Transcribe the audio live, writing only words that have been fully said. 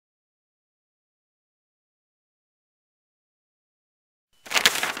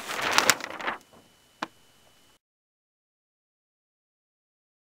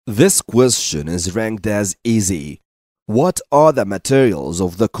This question is ranked as easy. What are the materials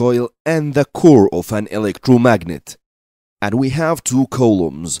of the coil and the core of an electromagnet? And we have two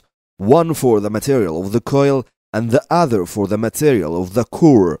columns, one for the material of the coil and the other for the material of the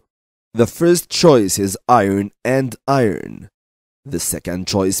core. The first choice is iron and iron. The second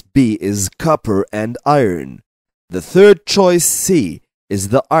choice B is copper and iron. The third choice C is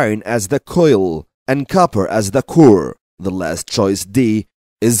the iron as the coil and copper as the core. The last choice D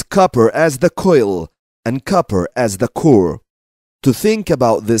is copper as the coil and copper as the core. To think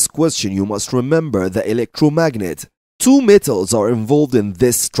about this question, you must remember the electromagnet. Two metals are involved in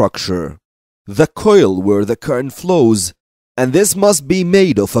this structure. The coil where the current flows, and this must be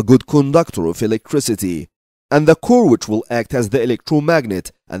made of a good conductor of electricity. And the core which will act as the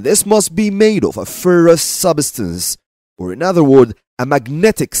electromagnet, and this must be made of a ferrous substance, or in other words, a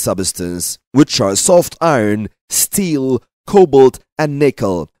magnetic substance, which are soft iron, steel, cobalt, and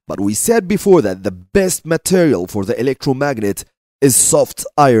nickel. But we said before that the best material for the electromagnet is soft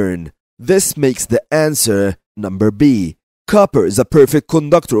iron. This makes the answer number B. Copper is a perfect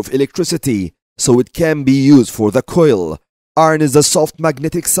conductor of electricity, so it can be used for the coil. Iron is a soft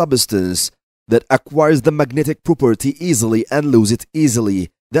magnetic substance that acquires the magnetic property easily and loses it easily.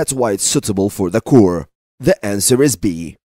 That's why it's suitable for the core. The answer is B.